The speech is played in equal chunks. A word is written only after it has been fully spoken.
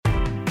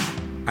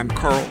I'm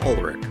Carl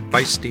Ulrich,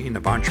 Vice Dean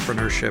of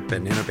Entrepreneurship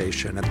and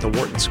Innovation at the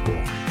Wharton School,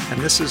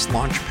 and this is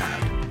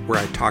Launchpad, where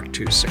I talk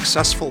to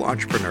successful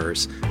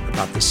entrepreneurs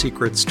about the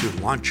secrets to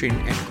launching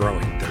and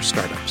growing their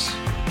startups.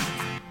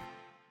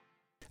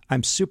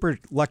 I'm super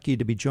lucky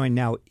to be joined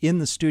now in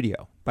the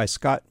studio by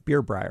Scott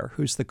Bierbreuer,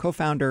 who's the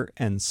co-founder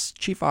and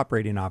chief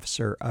operating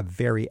officer of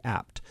Very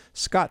Apt.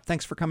 Scott,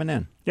 thanks for coming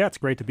in. Yeah, it's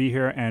great to be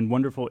here, and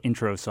wonderful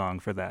intro song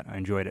for that. I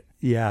enjoyed it.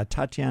 Yeah,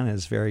 Tatiana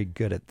is very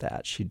good at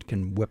that. She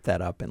can whip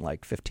that up in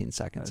like 15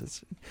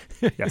 seconds.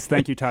 Yes,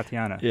 thank you,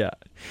 Tatiana. Yeah.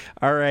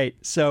 All right,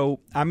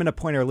 so I'm going to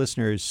point our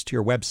listeners to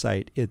your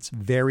website. It's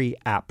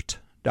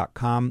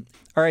veryapt.com.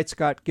 All right,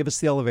 Scott, give us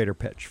the elevator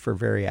pitch for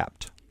Very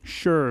Apt.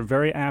 Sure.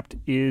 Very Apt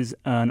is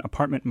an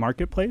apartment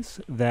marketplace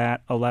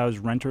that allows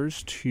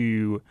renters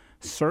to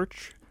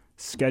search,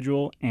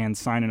 schedule, and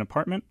sign an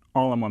apartment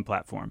all on one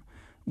platform.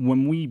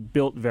 When we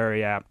built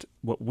Very Apt,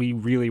 what we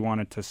really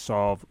wanted to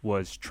solve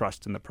was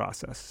trust in the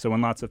process. So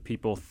when lots of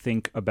people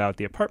think about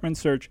the apartment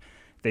search,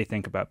 they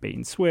think about bait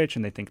and switch,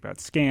 and they think about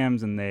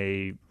scams, and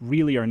they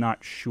really are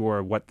not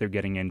sure what they're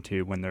getting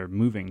into when they're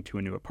moving to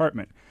a new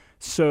apartment.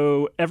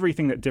 So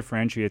everything that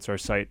differentiates our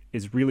site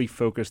is really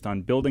focused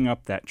on building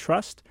up that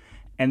trust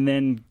and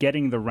then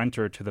getting the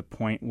renter to the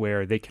point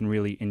where they can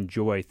really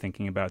enjoy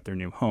thinking about their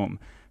new home.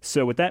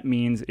 So what that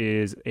means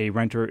is a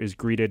renter is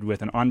greeted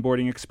with an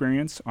onboarding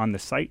experience on the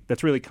site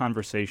that's really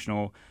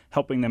conversational,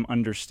 helping them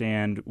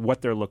understand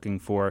what they're looking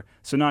for.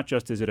 So not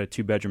just is it a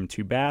 2-bedroom,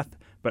 2-bath,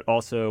 but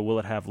also will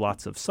it have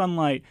lots of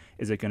sunlight?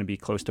 Is it going to be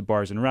close to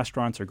bars and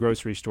restaurants or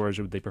grocery stores,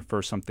 or would they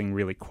prefer something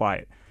really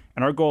quiet?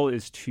 And our goal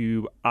is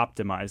to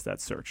optimize that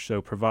search. So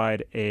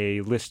provide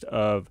a list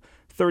of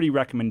 30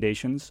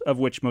 recommendations, of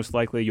which most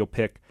likely you'll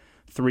pick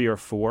 3 or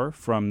 4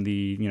 from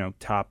the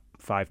top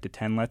 5 to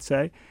 10, let's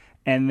say.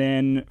 And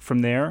then from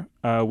there,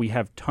 we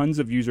have tons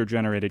of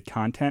user-generated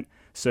content.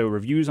 So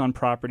reviews on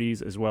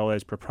properties as well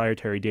as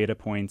proprietary data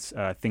points,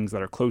 things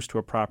that are close to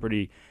a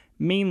property,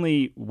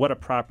 mainly what a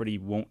property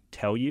won't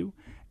tell you.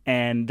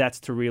 And that's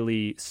to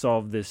really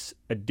solve this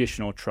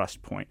additional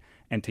trust point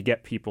and to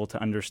get people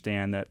to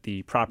understand that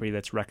the property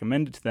that's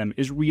recommended to them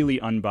is really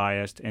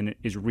unbiased and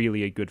is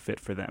really a good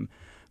fit for them.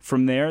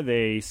 From there,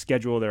 they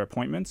schedule their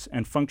appointments,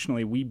 and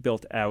functionally, we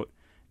built out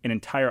an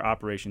entire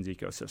operations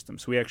ecosystem.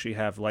 So we actually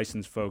have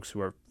licensed folks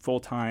who are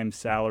full-time,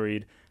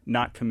 salaried,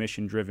 not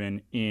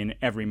commission-driven in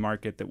every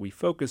market that we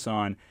focus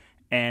on,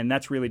 and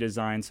that's really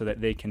designed so that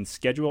they can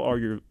schedule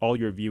all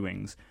your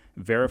viewings,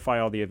 verify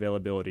all the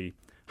availability,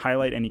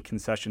 highlight any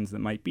concessions that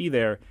might be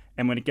there,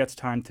 and when it gets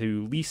time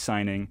to lease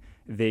signing,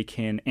 they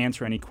can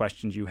answer any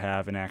questions you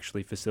have and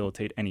actually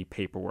facilitate any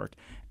paperwork.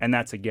 And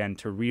that's, again,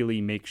 to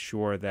really make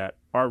sure that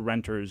our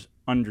renters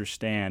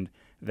understand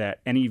that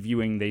any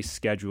viewing they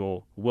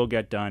schedule will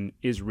get done,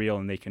 is real,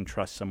 and they can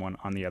trust someone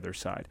on the other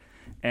side.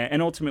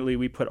 And ultimately,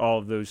 we put all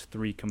of those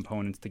 3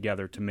 components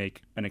together to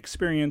make an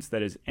experience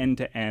that is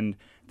end-to-end,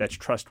 that's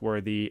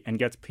trustworthy, and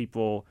gets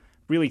people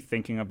really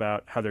thinking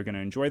about how they're going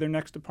to enjoy their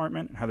next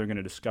apartment and how they're going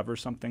to discover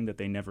something that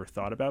they never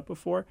thought about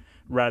before,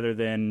 rather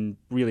than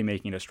really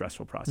making it a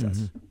stressful process.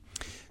 Mm-hmm.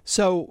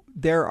 So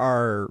there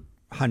are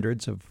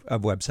hundreds of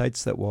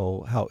websites that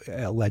will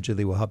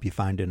allegedly help you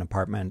find an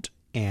apartment.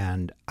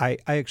 And I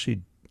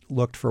actually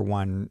looked for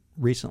one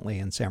recently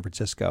in San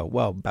Francisco.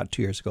 Well, about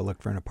 2 years ago,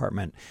 looked for an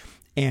apartment.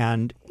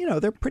 And,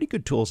 there are pretty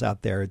good tools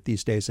out there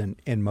these days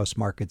in most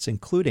markets,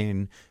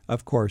 including,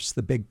 of course,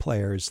 the big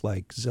players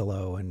like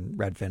Zillow and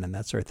Redfin and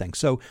that sort of thing.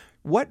 So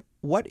what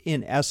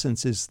in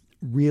essence is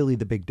really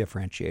the big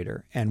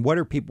differentiator? And what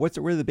are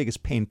the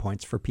biggest pain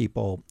points for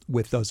people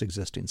with those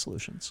existing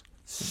solutions?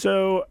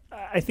 So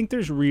I think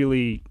there's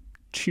really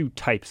 2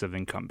 types of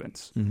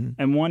incumbents. Mm-hmm.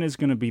 And one is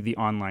going to be the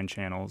online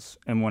channels,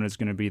 and one is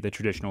going to be the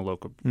traditional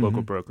local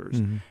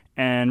brokers. Mm-hmm.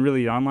 And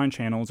really, the online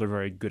channels are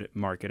very good at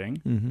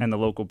marketing, mm-hmm. and the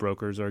local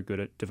brokers are good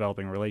at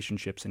developing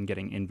relationships and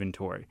getting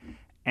inventory.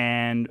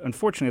 And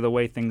unfortunately, the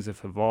way things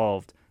have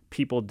evolved,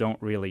 people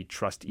don't really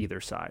trust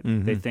either side.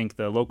 Mm-hmm. They think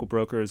the local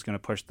broker is going to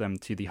push them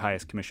to the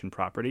highest commission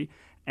property,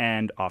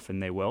 and often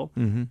they will.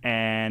 Mm-hmm.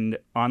 And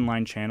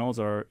online channels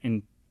are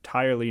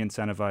entirely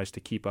incentivized to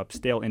keep up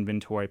stale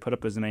inventory, put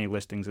up as many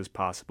listings as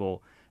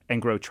possible,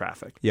 and grow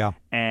traffic. Yeah.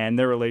 And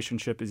their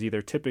relationship is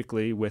either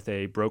typically with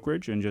a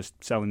brokerage and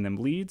just selling them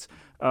leads,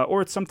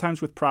 or it's sometimes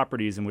with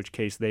properties, in which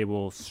case they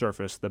will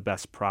surface the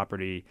best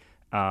property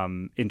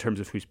in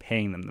terms of who's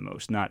paying them the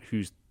most, not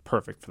who's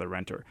perfect for the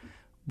renter.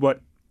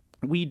 What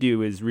we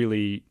do is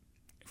really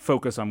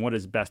focus on what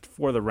is best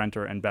for the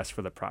renter and best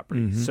for the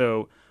property. Mm-hmm.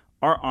 So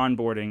our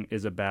onboarding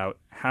is about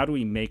how do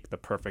we make the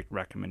perfect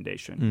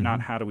recommendation, mm-hmm.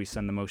 not how do we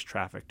send the most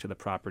traffic to the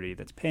property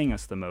that's paying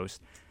us the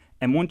most.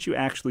 And once you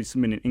actually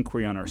submit an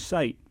inquiry on our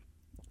site,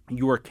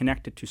 you are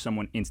connected to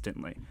someone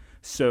instantly.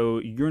 So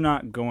you're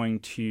not going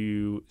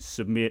to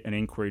submit an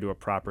inquiry to a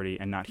property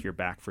and not hear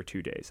back for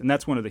 2 days. And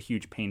that's one of the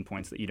huge pain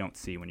points that you don't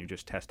see when you're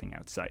just testing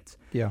out sites.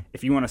 Yeah.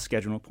 If you want to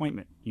schedule an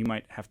appointment, you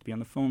might have to be on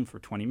the phone for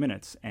 20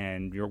 minutes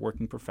and you're a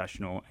working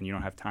professional and you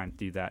don't have time to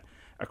do that.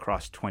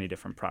 across 20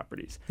 different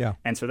properties. Yeah.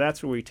 And so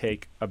that's where we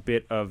take a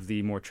bit of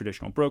the more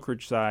traditional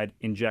brokerage side,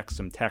 inject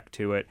some tech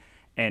to it,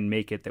 and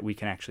make it that we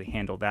can actually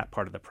handle that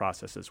part of the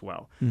process as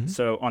well.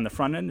 So on the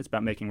front end, it's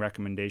about making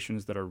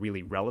recommendations that are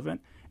really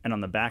relevant. And on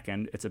the back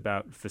end, it's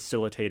about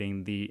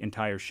facilitating the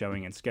entire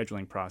showing and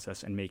scheduling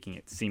process and making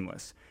it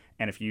seamless.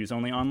 And if you use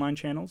only online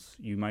channels,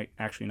 you might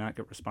actually not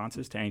get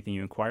responses to anything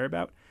you inquire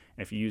about.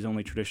 And if you use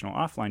only traditional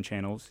offline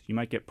channels, you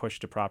might get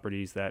pushed to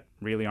properties that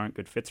really aren't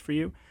good fits for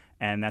you.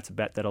 And that's a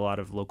bet that a lot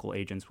of local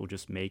agents will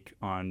just make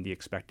on the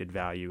expected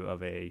value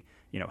of a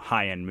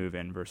high-end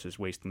move-in versus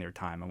wasting their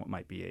time on what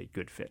might be a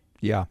good fit.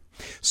 Yeah.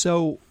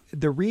 So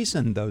the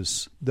reason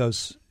those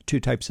two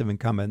types of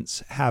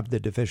incumbents have the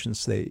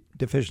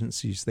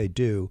deficiencies they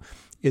do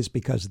is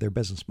because of their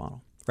business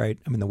model, right?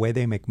 I mean, the way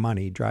they make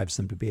money drives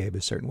them to behave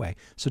a certain way.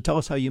 So tell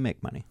us how you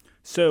make money.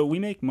 So we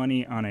make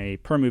money on a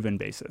per move-in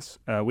basis.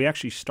 We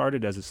actually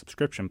started as a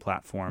subscription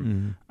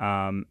platform,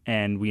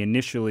 and we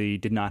initially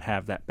did not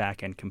have that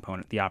back-end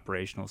component, the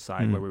operational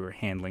side, where we were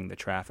handling the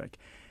traffic.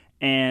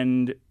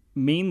 And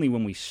mainly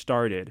when we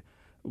started,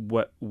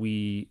 what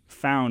we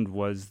found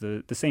was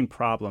the same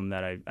problem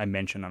that I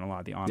mentioned on a lot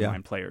of the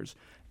online players.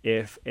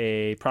 If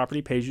a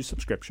property pays you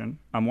subscription,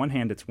 on one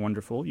hand, it's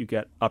wonderful. You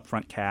get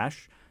upfront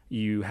cash.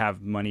 You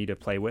have money to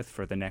play with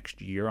for the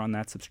next year on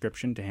that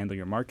subscription to handle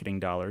your marketing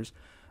dollars.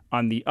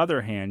 On the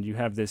other hand, you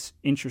have this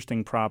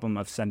interesting problem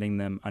of sending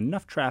them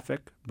enough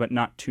traffic, but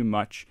not too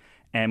much.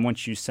 And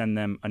once you send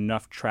them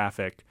enough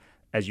traffic,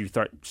 as you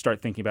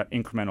start thinking about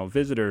incremental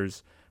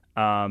visitors,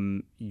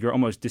 you're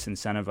almost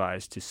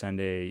disincentivized to send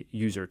a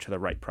user to the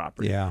right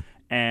property. Yeah.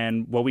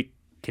 And while we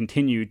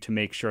continued to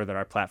make sure that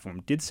our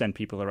platform did send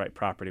people to the right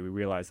property, we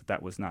realized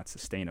that was not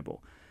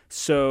sustainable.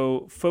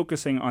 So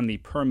focusing on the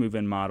per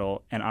move-in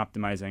model and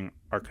optimizing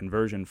our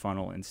conversion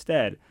funnel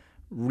instead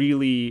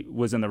really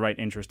was in the right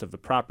interest of the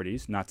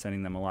properties, not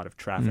sending them a lot of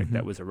traffic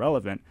that was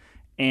irrelevant,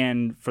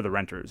 and for the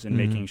renters, and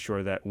making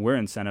sure that we're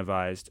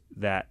incentivized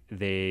that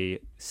they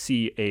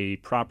see a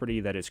property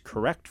that is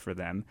correct for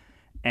them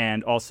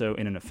and also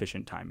in an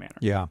efficient time manner.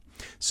 Yeah.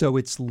 So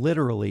it's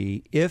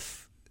literally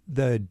if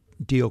the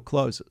deal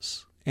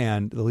closes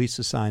and the lease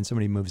is signed,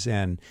 somebody moves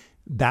in,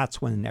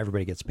 that's when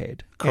everybody gets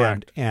paid.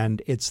 Correct.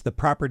 And it's the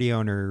property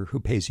owner who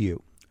pays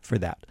you for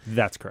that.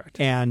 That's correct.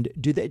 And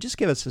do they just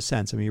give us a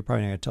sense? I mean, you're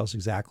probably not going to tell us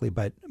exactly,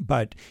 but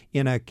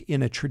in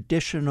a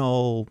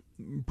traditional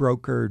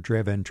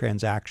broker-driven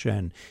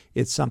transaction,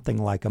 it's something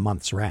like a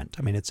month's rent.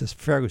 I mean, it's a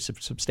fairly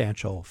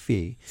substantial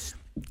fee.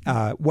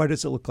 What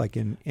does it look like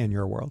in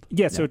your world?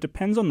 Yeah, so it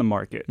depends on the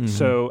market.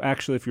 So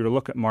actually, if you were to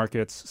look at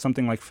markets,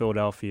 something like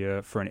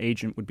Philadelphia for an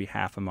agent would be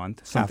half a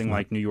month. Something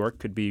like New York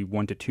could be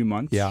 1 to 2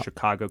 months. Yeah.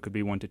 Chicago could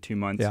be 1 to 2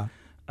 months. Yeah.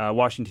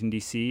 Washington,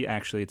 D.C.,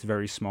 actually, it's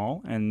very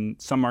small. And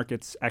some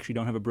markets actually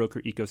don't have a broker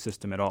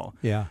ecosystem at all.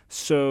 Yeah.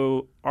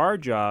 So our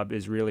job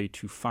is really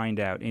to find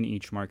out in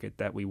each market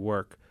that we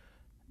work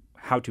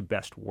how to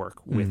best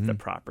work with the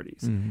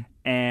properties.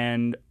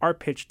 And our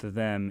pitch to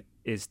them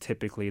is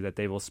typically that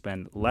they will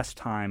spend less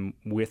time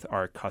with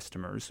our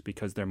customers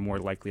because they're more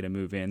likely to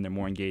move in, they're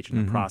more engaged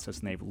in the process,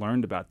 and they've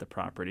learned about the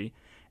property.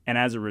 And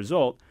as a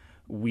result,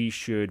 we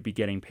should be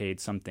getting paid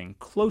something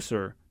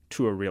closer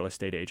to a real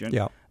estate agent.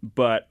 Yeah.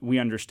 But we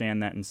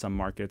understand that in some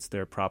markets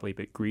they're probably a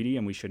bit greedy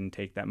and we shouldn't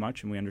take that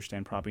much. And we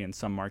understand probably in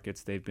some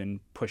markets they've been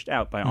pushed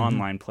out by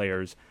online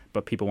players,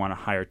 but people want a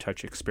higher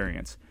touch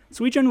experience.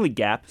 So we generally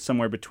gap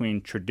somewhere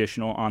between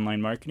traditional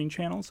online marketing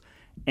channels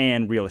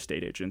and real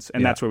estate agents.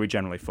 And that's where we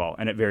generally fall.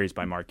 And it varies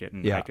by market.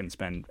 And I can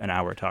spend an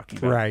hour talking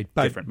about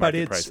different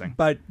market pricing.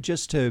 But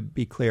just to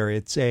be clear,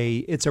 it's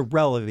a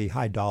relatively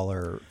high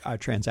dollar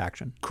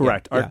transaction.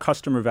 Correct. Our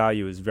customer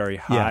value is very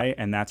high,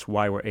 and that's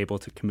why we're able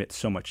to commit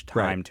so much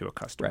time to a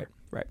customer.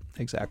 Right.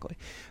 Exactly.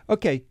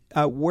 Okay.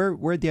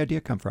 Where'd the idea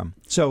come from?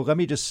 So let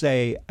me just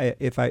say,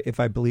 if I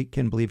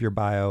can believe your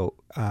bio,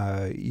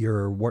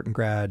 you're Wharton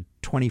grad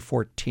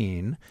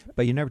 2014,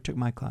 but you never took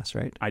my class,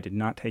 right? I did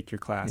not take your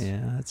class.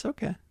 Yeah, that's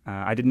okay.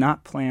 I did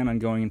not plan on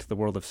going into the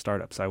world of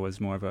startups. I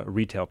was more of a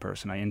retail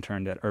person. I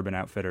interned at Urban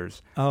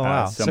Outfitters. Oh,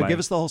 wow. So give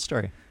us the whole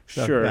story.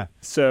 Sure. Yeah.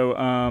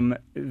 So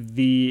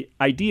the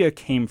idea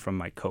came from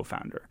my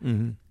co-founder.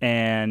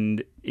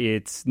 And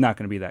it's not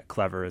going to be that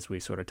clever as we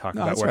sort of talk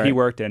about where he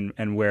worked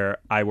and where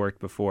I worked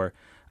before.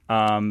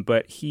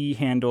 But he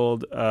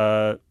handled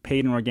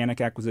paid and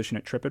organic acquisition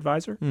at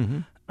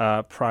TripAdvisor.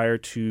 Prior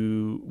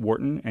to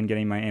Wharton and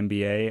getting my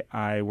MBA,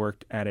 I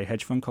worked at a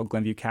hedge fund called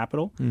Glenview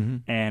Capital,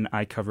 and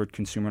I covered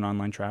consumer and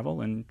online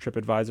travel, and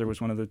TripAdvisor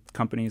was one of the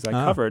companies I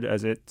covered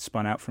as it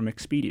spun out from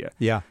Expedia.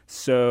 Yeah.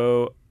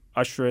 So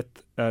Ushrith,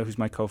 who's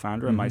my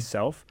co-founder, and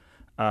myself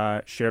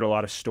shared a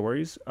lot of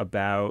stories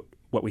about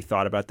what we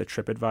thought about the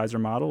TripAdvisor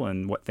model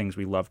and what things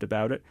we loved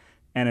about it.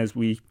 And as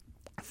we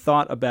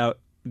thought about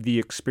the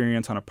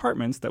experience on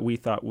apartments that we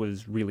thought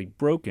was really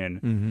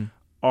broken,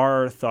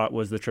 our thought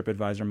was the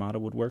TripAdvisor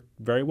model would work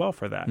very well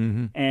for that.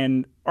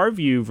 And our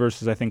view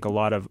versus I think a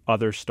lot of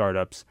other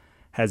startups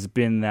has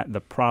been that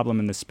the problem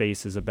in the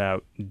space is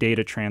about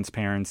data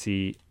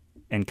transparency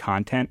and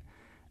content.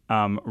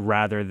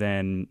 rather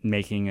than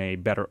making a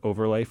better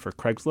overlay for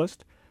Craigslist.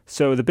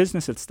 So the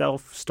business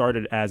itself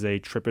started as a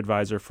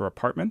TripAdvisor for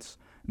apartments.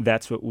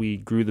 That's what we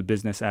grew the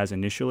business as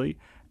initially.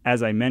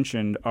 As I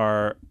mentioned,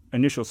 our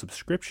initial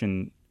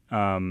subscription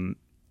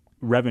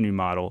revenue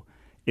model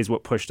is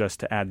what pushed us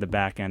to add the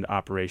back-end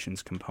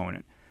operations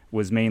component.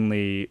 Was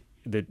mainly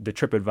the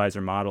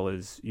TripAdvisor model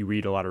is you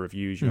read a lot of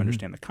reviews, you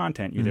understand the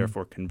content, you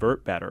therefore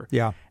convert better.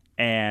 Yeah.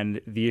 And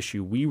the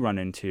issue we run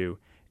into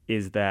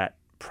is that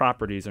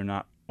properties are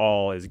not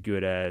all as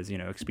good as,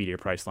 Expedia,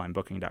 Priceline,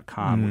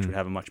 Booking.com, which would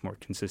have a much more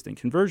consistent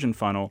conversion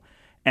funnel.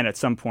 And at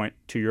some point,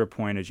 to your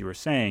point, as you were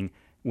saying,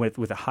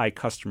 with a high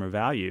customer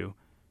value,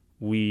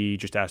 we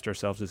just asked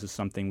ourselves, this is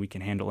something we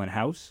can handle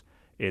in-house.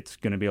 It's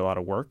going to be a lot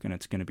of work and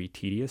it's going to be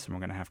tedious and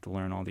we're going to have to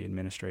learn all the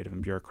administrative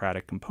and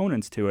bureaucratic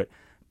components to it.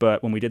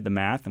 But when we did the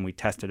math and we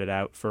tested it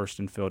out first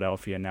in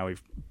Philadelphia and now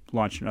we've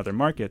launched in other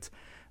markets,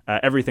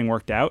 everything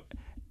worked out.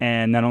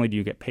 And not only do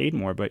you get paid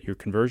more, but your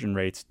conversion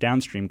rates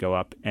downstream go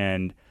up.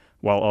 And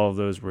while all of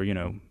those were,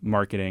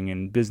 marketing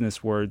and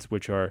business words,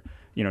 which are,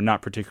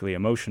 not particularly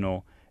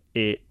emotional,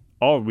 it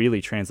all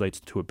really translates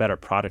to a better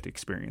product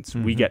experience.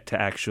 We get to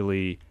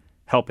actually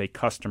help a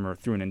customer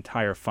through an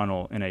entire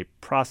funnel in a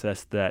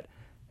process that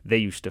they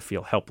used to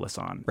feel helpless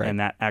on. Right. And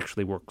that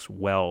actually works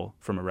well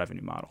from a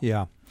revenue model.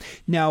 Yeah.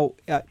 Now,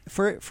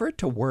 for it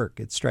to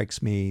work, it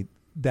strikes me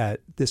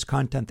that this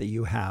content that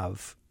you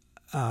have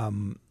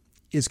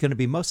is going to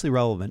be mostly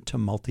relevant to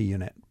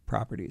multi-unit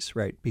properties,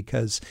 right?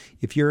 Because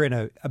if you're in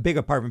a big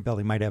apartment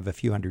building, might have a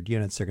few hundred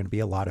units, there are going to be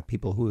a lot of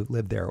people who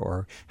live there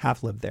or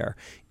have lived there.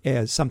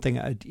 As something,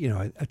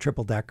 a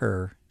triple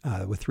decker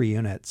with 3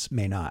 units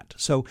may not.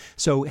 So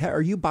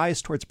are you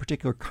biased towards a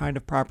particular kind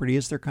of property?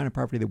 Is there a kind of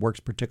property that works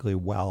particularly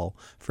well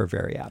for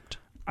Very Apt?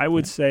 I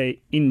would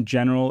say in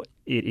general,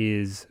 it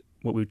is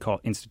what we would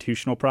call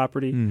institutional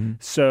property.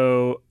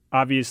 So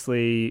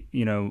obviously,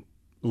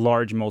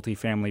 large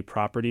multifamily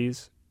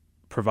properties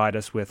provide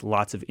us with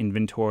lots of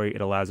inventory.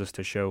 It allows us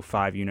to show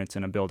 5 units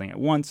in a building at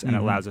once, and it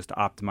allows us to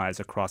optimize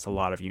across a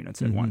lot of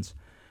units at once.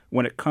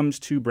 When it comes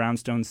to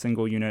brownstone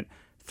single unit,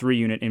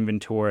 3-unit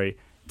inventory,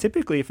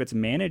 typically if it's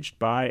managed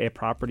by a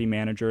property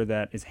manager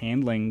that is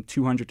handling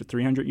 200 to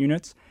 300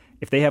 units,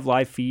 if they have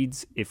live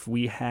feeds, if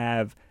we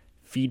have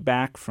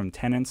feedback from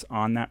tenants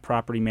on that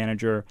property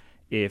manager,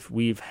 if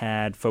we've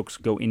had folks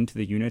go into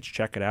the units,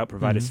 check it out,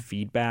 provide us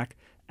feedback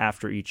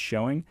after each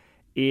showing,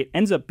 it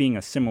ends up being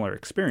a similar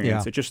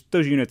experience. Yeah. It just,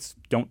 those units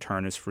don't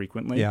turn as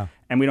frequently,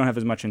 and we don't have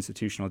as much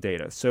institutional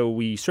data. So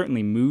we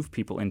certainly move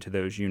people into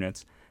those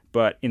units,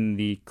 but in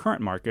the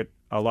current market,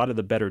 a lot of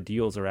the better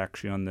deals are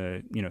actually on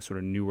the, sort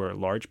of newer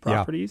large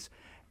properties.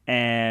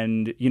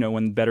 And,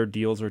 when better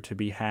deals are to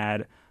be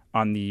had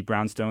on the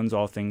brownstones,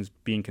 all things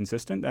being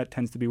consistent, that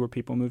tends to be where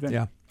people move in.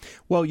 Yeah.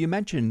 Well, you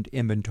mentioned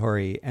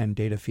inventory and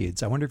data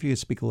feeds. I wonder if you could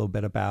speak a little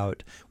bit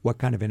about what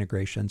kind of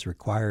integrations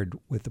required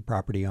with the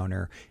property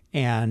owner,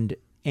 and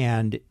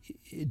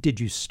did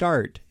you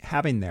start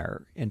having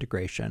their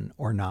integration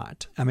or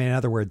not? I mean, in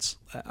other words,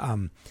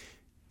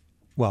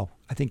 well,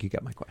 I think you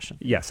get my question.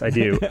 Yes, I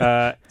do.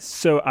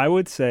 So I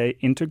would say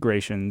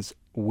integrations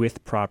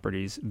with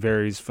properties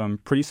varies from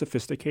pretty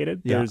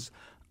sophisticated. Yeah. There's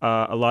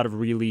a lot of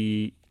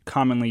really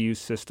commonly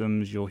used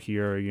systems you'll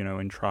hear,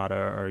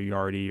 Entrata or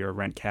Yardi or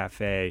Rent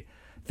Cafe,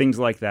 things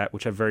like that,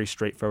 which have very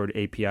straightforward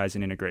APIs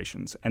and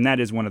integrations. And that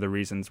is one of the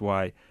reasons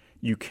why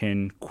you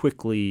can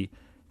quickly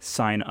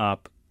sign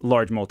up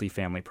large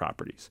multifamily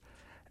properties.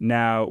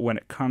 Now, when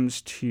it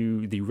comes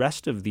to the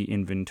rest of the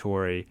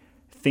inventory,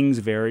 things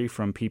vary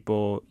from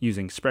people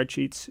using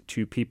spreadsheets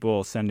to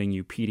people sending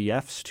you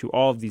PDFs to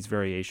all of these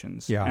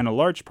variations. Yeah. And a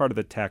large part of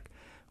the tech,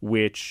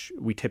 which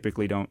we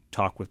typically don't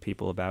talk with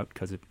people about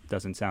because it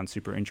doesn't sound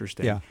super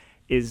interesting,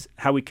 is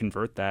how we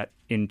convert that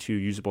into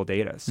usable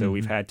data. So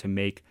we've had to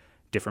make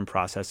different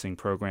processing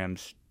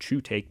programs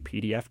to take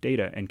PDF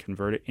data and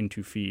convert it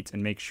into feeds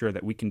and make sure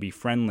that we can be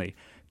friendly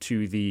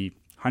to the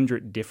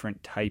 100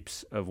 different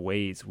types of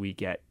ways we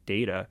get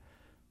data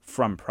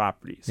from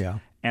properties. Yeah.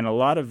 And a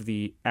lot of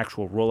the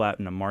actual rollout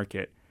in the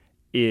market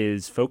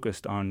is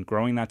focused on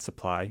growing that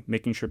supply,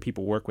 making sure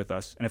people work with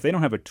us. And if they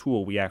don't have a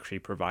tool, we actually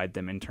provide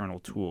them internal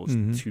tools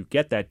to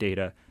get that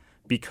data,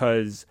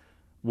 because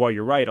while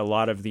you're right, a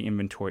lot of the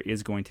inventory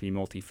is going to be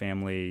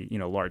multifamily,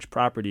 large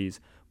properties.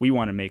 We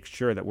want to make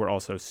sure that we're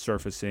also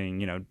surfacing,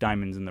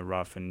 diamonds in the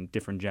rough and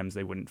different gems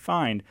they wouldn't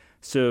find.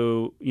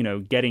 So,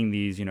 getting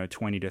these,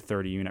 20 to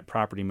 30 unit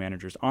property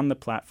managers on the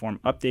platform,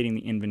 updating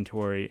the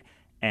inventory,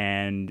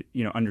 and,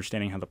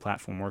 understanding how the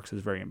platform works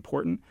is very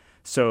important.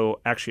 So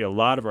actually a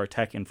lot of our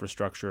tech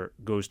infrastructure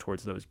goes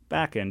towards those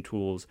back-end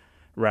tools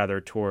rather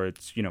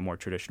towards, more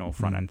traditional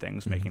front-end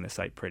things, making the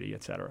site pretty,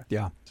 et cetera.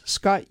 Yeah.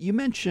 Scott, you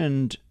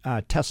mentioned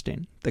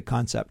testing, the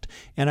concept,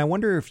 and I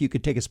wonder if you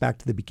could take us back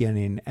to the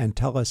beginning and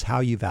tell us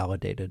how you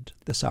validated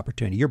this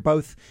opportunity. You're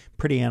both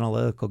pretty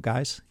analytical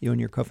guys, you and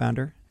your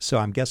co-founder, so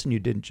I'm guessing you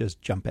didn't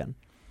just jump in.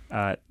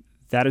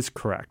 That is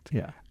correct.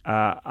 Yeah.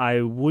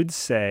 I would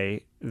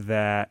say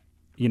that,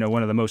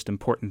 one of the most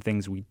important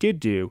things we did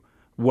do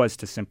was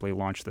to simply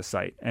launch the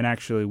site. And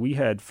actually, we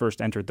had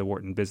first entered the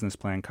Wharton Business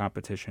Plan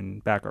competition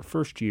back our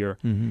first year,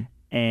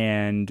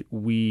 and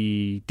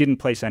we didn't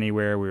place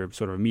anywhere. We were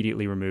sort of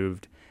immediately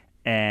removed.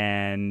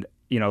 And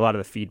a lot of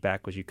the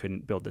feedback was you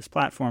couldn't build this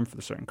platform for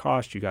the certain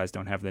cost. You guys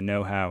don't have the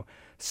know-how.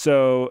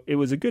 So it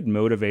was a good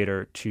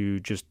motivator to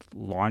just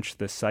launch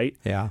the site.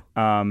 Yeah.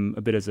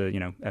 A bit as a,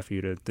 F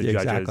you to the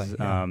judges.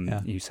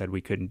 You said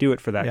we couldn't do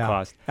it for that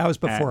cost. That was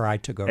before I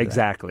took over.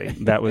 Exactly.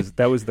 That was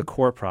the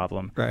core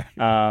problem. Right.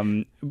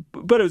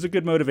 But it was a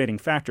good motivating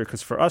factor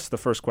because for us, the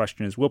first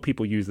question is, will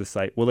people use the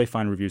site? Will they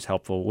find reviews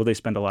helpful? Will they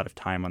spend a lot of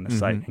time on the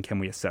site? And can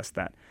we assess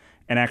that?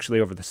 And actually,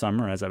 over the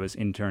summer, as I was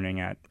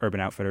interning at Urban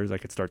Outfitters, I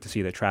could start to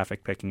see the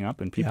traffic picking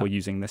up and people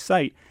using the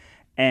site.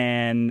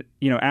 And,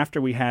 after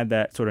we had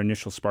that sort of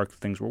initial spark that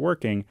things were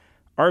working,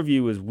 our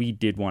view was we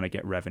did want to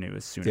get revenue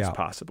as soon as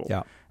possible.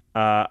 Yeah.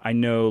 I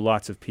know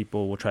lots of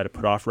people will try to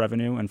put off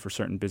revenue, and for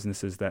certain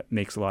businesses that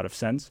makes a lot of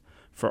sense.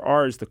 For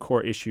ours, the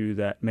core issue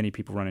that many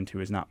people run into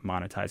is not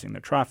monetizing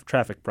the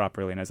traffic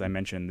properly. And as I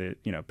mentioned,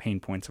 the pain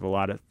points of a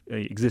lot of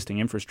existing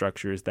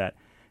infrastructure is that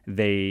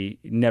they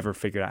never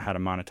figured out how to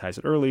monetize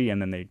it early,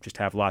 and then they just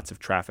have lots of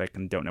traffic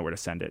and don't know where to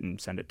send it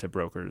and send it to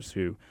brokers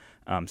who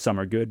some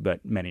are good, but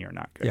many are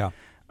not good.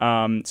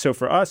 Yeah. So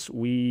for us,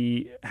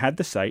 we had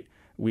the site.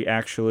 We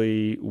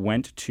actually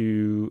went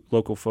to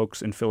local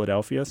folks in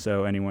Philadelphia.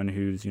 So anyone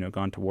who's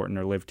gone to Wharton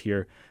or lived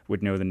here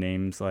would know the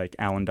names like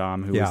Alan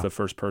Dom, who was the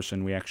first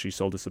person we actually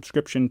sold a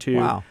subscription to.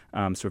 Wow.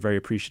 So we're very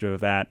appreciative of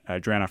that.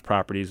 Dranoff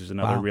Properties was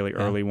another really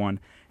early one.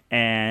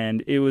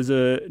 And it was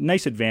a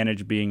nice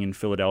advantage being in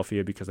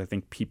Philadelphia because I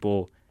think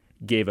people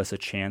gave us a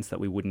chance that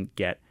we wouldn't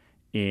get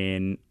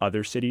in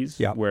other cities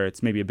where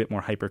it's maybe a bit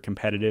more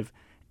hyper-competitive.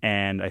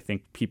 And I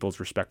think people's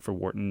respect for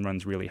Wharton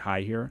runs really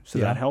high here, so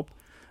that helped.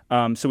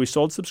 So we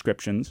sold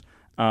subscriptions,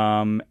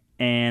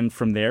 and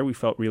from there we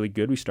felt really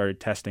good. We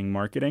started testing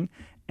marketing,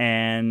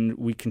 and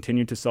we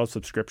continued to sell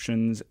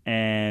subscriptions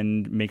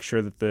and make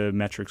sure that the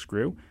metrics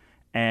grew.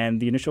 And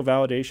the initial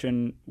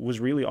validation was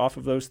really off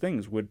of those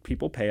things. Would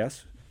people pay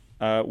us?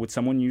 Would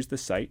someone use the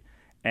site?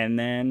 And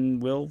then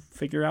we'll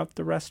figure out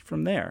the rest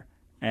from there.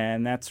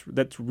 And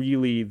that's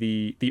really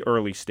the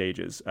early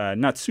stages.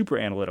 Not super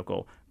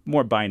analytical,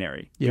 more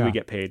binary. Do we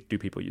get paid? Do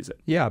people use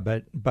it? Yeah,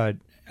 but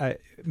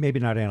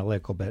maybe not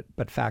analytical,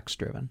 but facts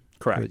driven.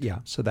 Correct. Yeah,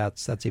 so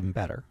that's even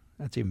better.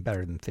 That's even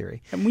better than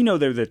theory. And we know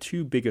they're the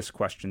two biggest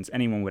questions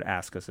anyone would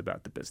ask us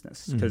about the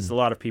business because a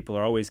lot of people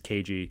are always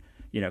cagey.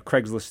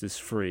 Craigslist is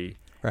free,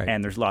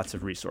 and there's lots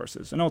of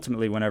resources. And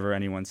ultimately, whenever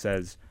anyone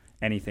says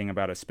anything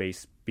about a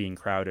space being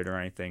crowded or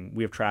anything,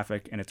 we have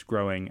traffic and it's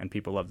growing and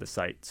people love the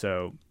site.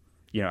 So,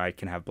 I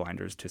can have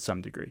blinders to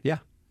some degree. Yeah.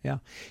 Yeah.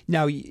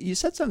 Now, you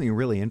said something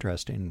really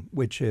interesting,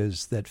 which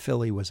is that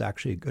Philly was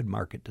actually a good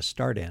market to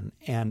start in.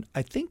 And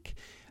I think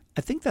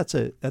that's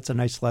a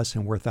nice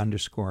lesson worth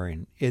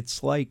underscoring.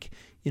 It's like,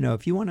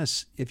 if you want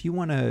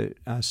to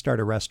start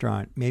a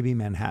restaurant, maybe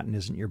Manhattan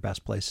isn't your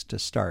best place to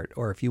start.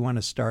 Or if you want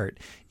to start,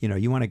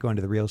 you want to go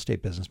into the real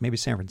estate business, maybe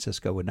San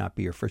Francisco would not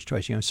be your first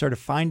choice. Sort of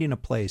finding a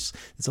place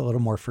that's a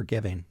little more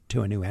forgiving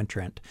to a new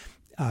entrant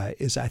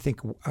is, I think,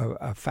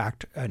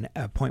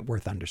 a point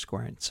worth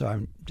underscoring. So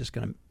I'm just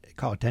going to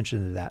call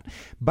attention to that.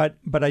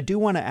 But I do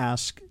want to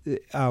ask,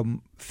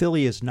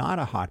 Philly is not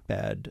a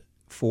hotbed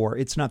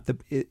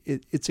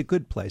it's a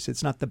good place.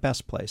 It's not the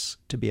best place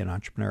to be an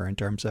entrepreneur in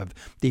terms of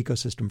the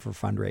ecosystem for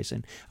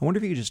fundraising. I wonder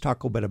if you could just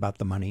talk a little bit about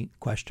the money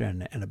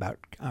question and about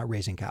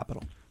raising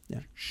capital. Yeah.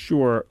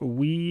 Sure.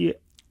 We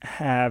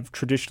have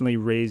traditionally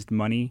raised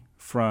money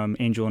from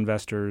angel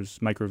investors,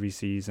 micro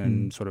VCs,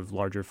 and sort of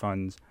larger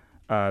funds,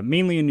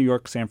 mainly in New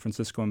York, San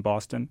Francisco, and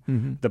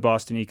Boston. The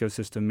Boston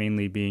ecosystem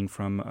mainly being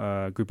from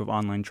a group of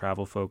online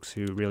travel folks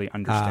who really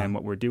understand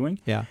what we're doing.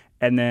 Yeah.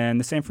 And then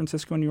the San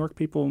Francisco and New York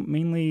people,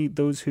 mainly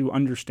those who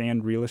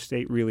understand real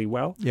estate really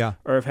well,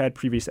 or have had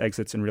previous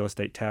exits in real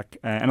estate tech,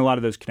 and a lot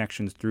of those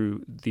connections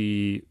through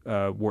the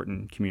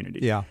Wharton community.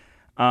 Yeah.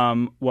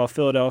 While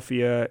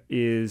Philadelphia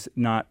is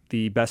not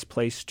the best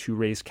place to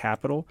raise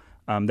capital,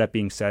 that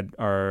being said,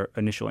 our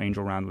initial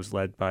angel round was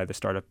led by the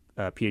startup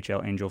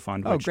PHL Angel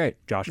Fund, which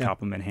Josh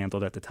Koppelman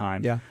handled at the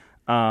time. Yeah.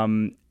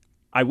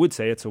 I would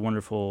say it's a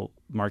wonderful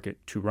market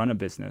to run a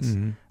business.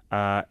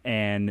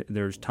 And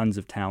there's tons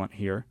of talent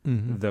here.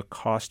 The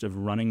cost of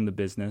running the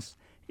business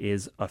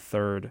is a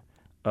third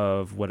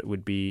of what it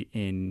would be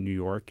in New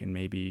York and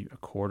maybe a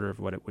quarter of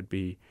what it would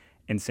be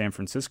in San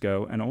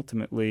Francisco. And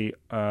ultimately,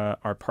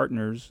 our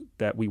partners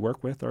that we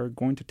work with are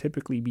going to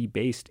typically be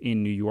based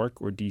in New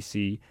York or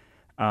D.C.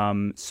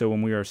 So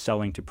when we are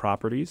selling to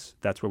properties,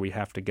 that's where we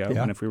have to go.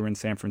 Yeah. And if we were in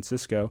San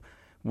Francisco,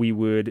 we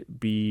would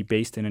be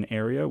based in an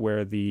area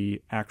where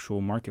the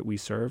actual market we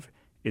serve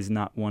is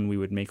not one we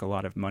would make a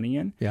lot of money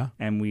in. Yeah.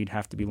 And we'd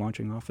have to be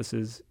launching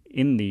offices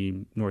in the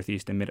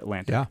Northeast and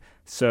Mid-Atlantic. Yeah.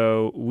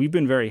 So we've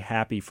been very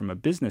happy from a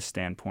business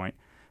standpoint,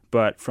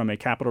 but from a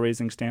capital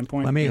raising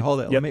standpoint. Let me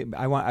hold it. Yep.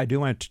 I do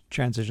want to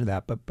transition to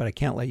that, but I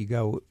can't let you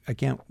go.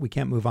 We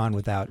can't move on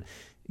without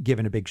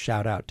giving a big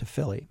shout out to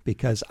Philly,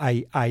 because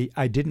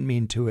I didn't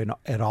mean to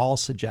at all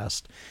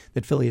suggest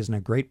that Philly isn't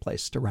a great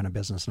place to run a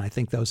business. And I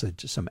think those are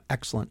just some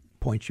excellent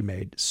points you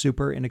made.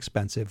 Super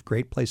inexpensive,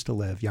 great place to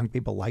live. Young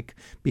people like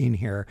being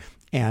here,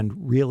 and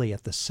really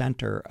at the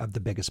center of the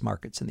biggest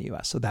markets in the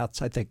U.S. So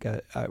that's, I think,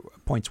 a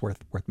point's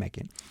worth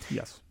making.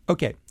 Yes.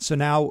 Okay, so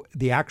now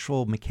the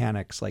actual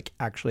mechanics, like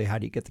actually how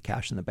do you get the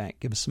cash in the bank?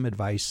 Give us some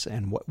advice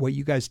and what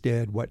you guys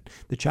did, what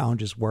the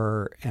challenges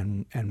were,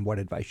 and what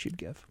advice you'd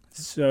give.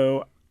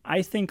 So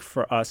I think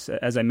for us,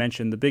 as I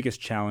mentioned, the biggest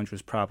challenge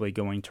was probably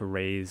going to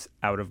raise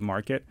out of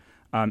market.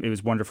 It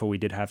was wonderful. We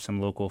did have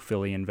some local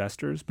Philly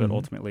investors, but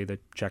ultimately the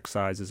check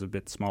size is a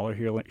bit smaller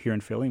here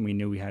in Philly, and we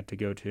knew we had to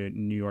go to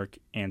New York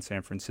and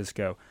San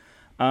Francisco.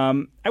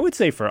 I would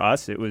say for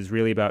us, it was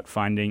really about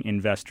finding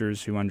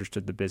investors who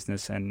understood the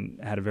business and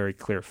had a very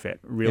clear fit.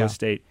 Real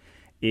estate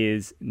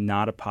is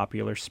not a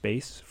popular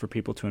space for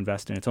people to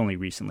invest in. It's only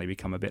recently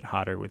become a bit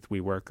hotter with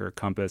WeWork or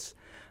Compass.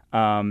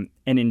 And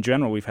in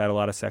general, we've had a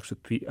lot of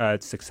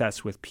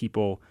success with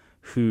people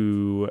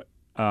who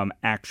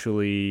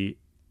actually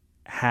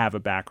have a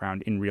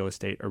background in real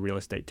estate or real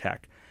estate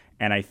tech.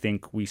 And I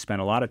think we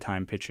spent a lot of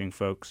time pitching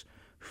folks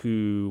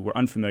who were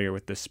unfamiliar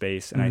with this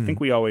space. And I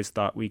think we always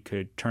thought we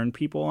could turn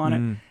people on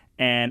it.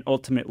 And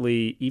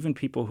ultimately, even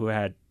people who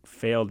had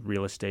failed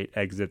real estate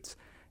exits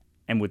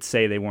and would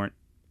say they weren't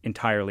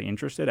entirely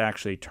interested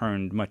actually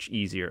turned much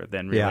easier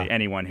than really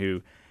anyone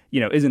who,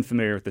 isn't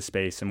familiar with the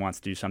space and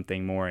wants to do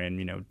something more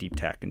in, deep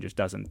tech and just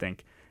doesn't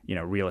think,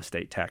 real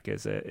estate tech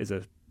is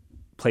a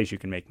place you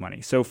can make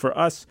money. So for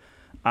us,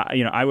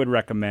 I would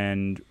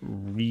recommend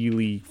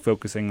really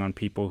focusing on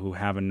people who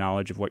have a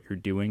knowledge of what you're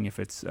doing if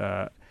it's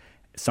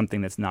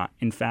something that's not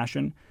in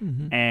fashion.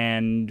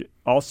 And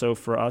also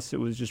for us, it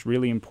was just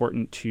really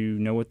important to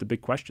know what the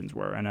big questions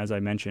were. And as I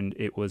mentioned,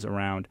 it was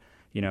around,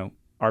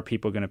 are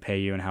people going to pay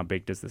you and how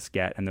big does this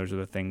get? And those are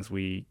the things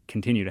we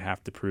continue to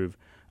have to prove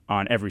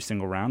on every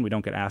single round. We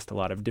don't get asked a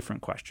lot of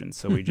different questions.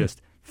 So we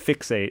just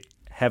fixate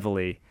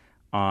heavily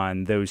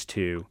on those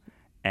two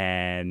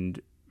and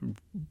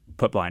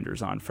put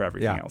blinders on for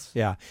everything else.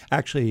 Yeah.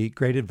 Actually,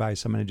 great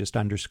advice. I'm going to just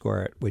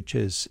underscore it, which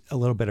is a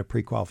little bit of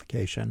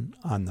pre-qualification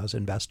on those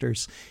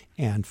investors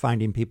and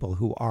finding people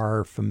who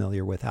are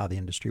familiar with how the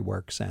industry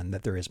works and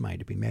that there is money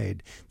to be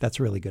made. That's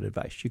really good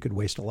advice. You could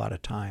waste a lot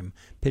of time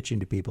pitching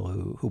to people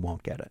who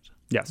won't get it.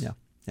 Yes. Yeah.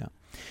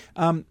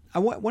 I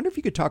wonder if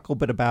you could talk a little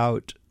bit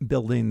about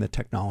building the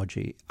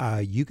technology.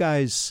 You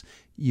guys,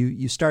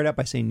 you started out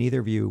by saying neither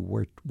of you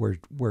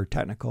were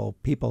technical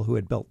people who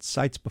had built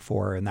sites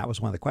before, and that was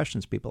one of the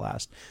questions people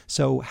asked.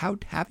 So how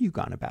have you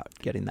gone about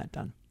getting that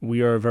done? We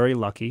are very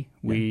lucky.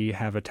 We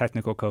have a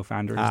technical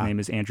co-founder. His name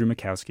is Andrew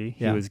Mikowski.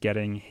 He was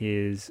getting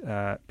his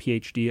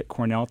PhD at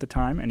Cornell at the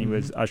time, and he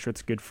was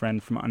Ushrat's good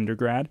friend from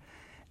undergrad,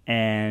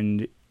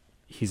 and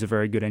he's a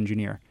very good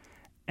engineer.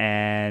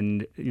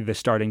 And the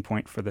starting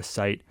point for the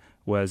site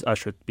was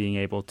Ushrat being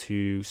able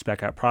to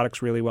spec out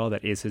products really well.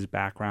 That is his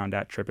background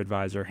at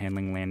TripAdvisor,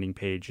 handling landing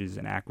pages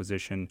and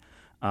acquisition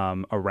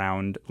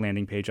around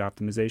landing page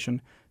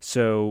optimization.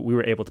 So we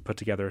were able to put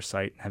together a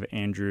site, have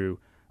Andrew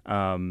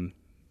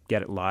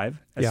get it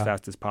live as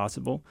fast as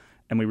possible.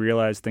 And we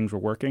realized things were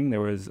working.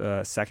 There was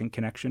a second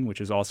connection, which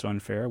is also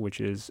unfair,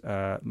 which is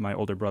my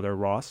older brother,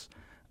 Ross,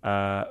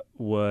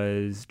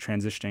 was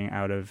transitioning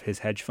out of his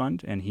hedge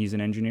fund, and he's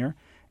an engineer.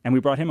 And we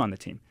brought him on the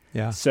team.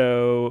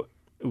 So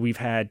we've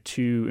had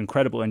two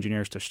incredible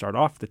engineers to start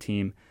off the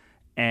team,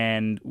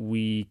 and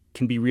we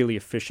can be really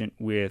efficient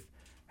with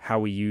how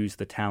we use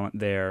the talent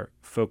there,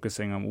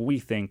 focusing on what we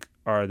think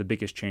are the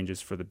biggest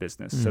changes for the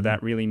business. So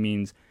that really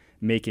means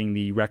making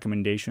the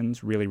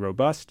recommendations really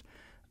robust,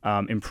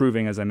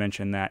 improving, as I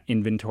mentioned, that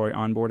inventory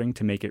onboarding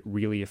to make it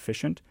really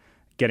efficient,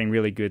 getting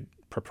really good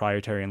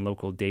proprietary and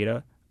local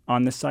data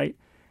on the site,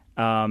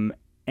 and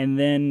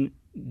then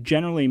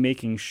generally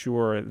making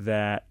sure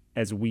that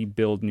as we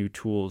build new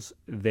tools,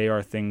 they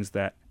are things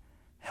that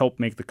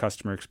help make the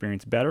customer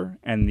experience better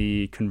and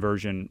the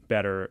conversion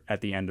better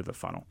at the end of the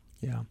funnel.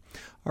 Yeah.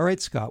 All right,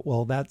 Scott.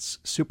 Well, that's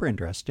super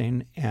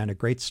interesting and a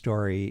great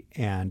story,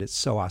 and it's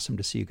so awesome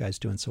to see you guys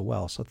doing so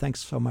well. So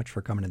thanks so much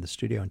for coming in the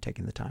studio and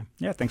taking the time.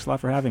 Yeah, thanks a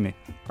lot for having me.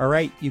 All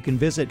right, you can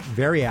visit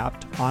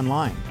VeryApt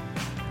online,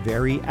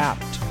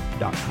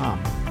 veryapt.com.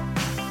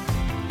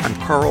 I'm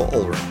Carl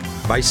Ulrich,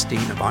 Vice Dean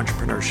of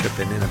Entrepreneurship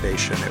and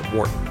Innovation at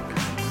Wharton.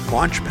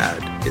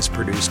 Launchpad is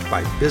produced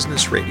by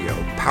Business Radio,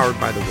 powered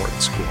by the Wharton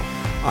School,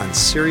 on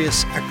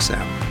Sirius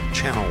XM,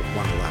 Channel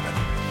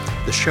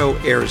 111. The show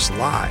airs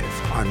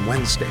live on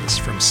Wednesdays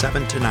from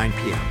 7 to 9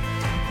 p.m.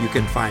 You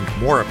can find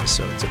more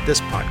episodes of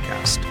this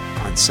podcast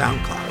on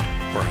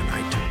SoundCloud or on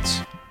iTunes.